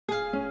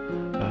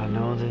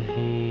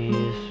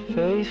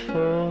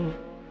faithful.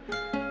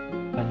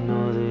 I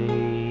know that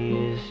He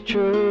is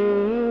true.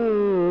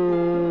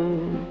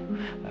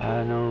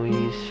 I know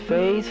He's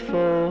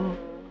faithful.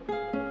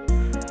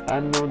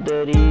 I know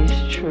that He's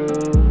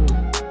true.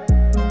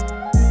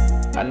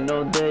 I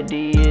know that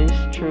He is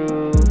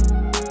true.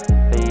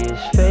 He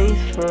is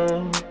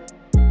faithful.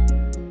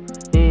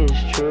 He is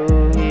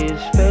true. He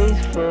is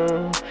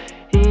faithful.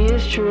 He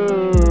is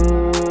true.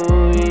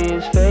 He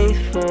is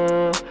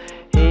faithful.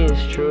 He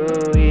is true.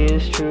 He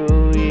is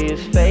true. He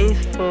is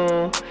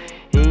faithful.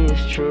 He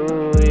is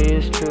true. He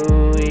is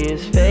true. He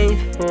is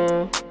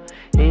faithful.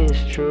 He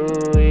is true.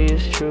 He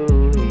is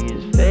true. He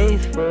is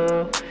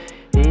faithful.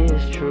 He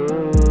is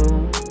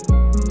true.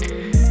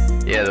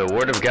 Yeah, the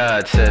Word of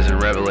God says in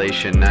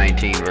Revelation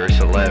 19 verse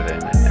 11,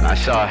 "And I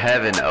saw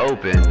heaven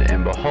opened,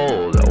 and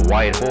behold, a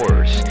white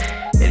horse.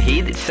 And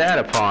he that sat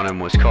upon him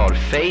was called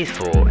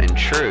Faithful and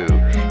True,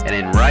 and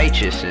in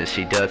righteousness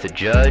he doth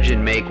judge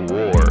and make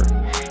war.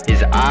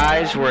 His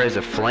eyes were as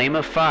a flame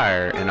of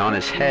fire, and on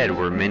his head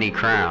were many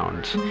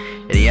crowns.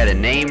 And he had a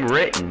name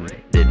written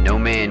that no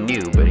man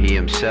knew but he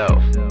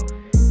himself.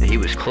 And he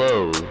was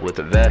clothed with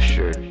a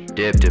vesture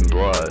dipped in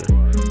blood,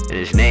 and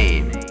his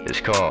name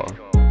is called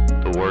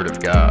the Word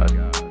of God."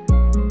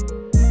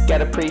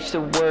 Gotta preach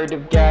the Word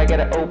of God,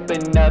 gotta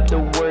open up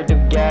the Word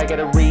of God,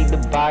 gotta read the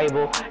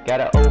Bible,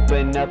 gotta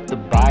open up the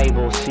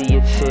Bible, see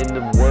it's in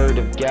the Word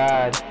of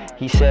God.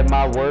 He said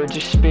my words are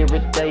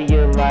spirit, they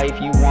are life.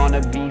 You wanna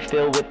be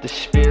filled with the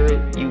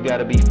Spirit, you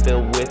gotta be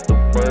filled with the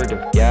Word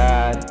of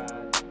God.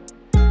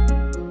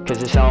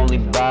 Cause it's only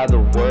by the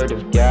Word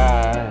of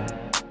God.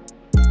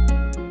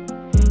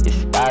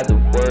 It's by the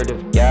Word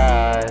of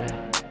God.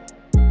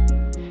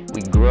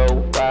 We grow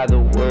by the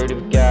Word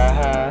of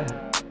God.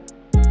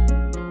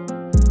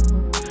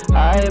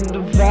 I am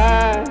the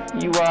vine,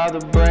 you are the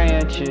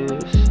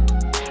branches.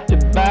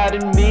 Abide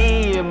in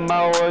me and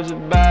my words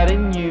abide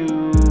in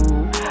you.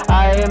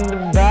 I am the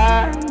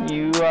vine,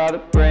 you are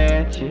the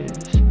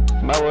branches.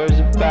 My words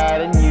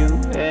abide in you.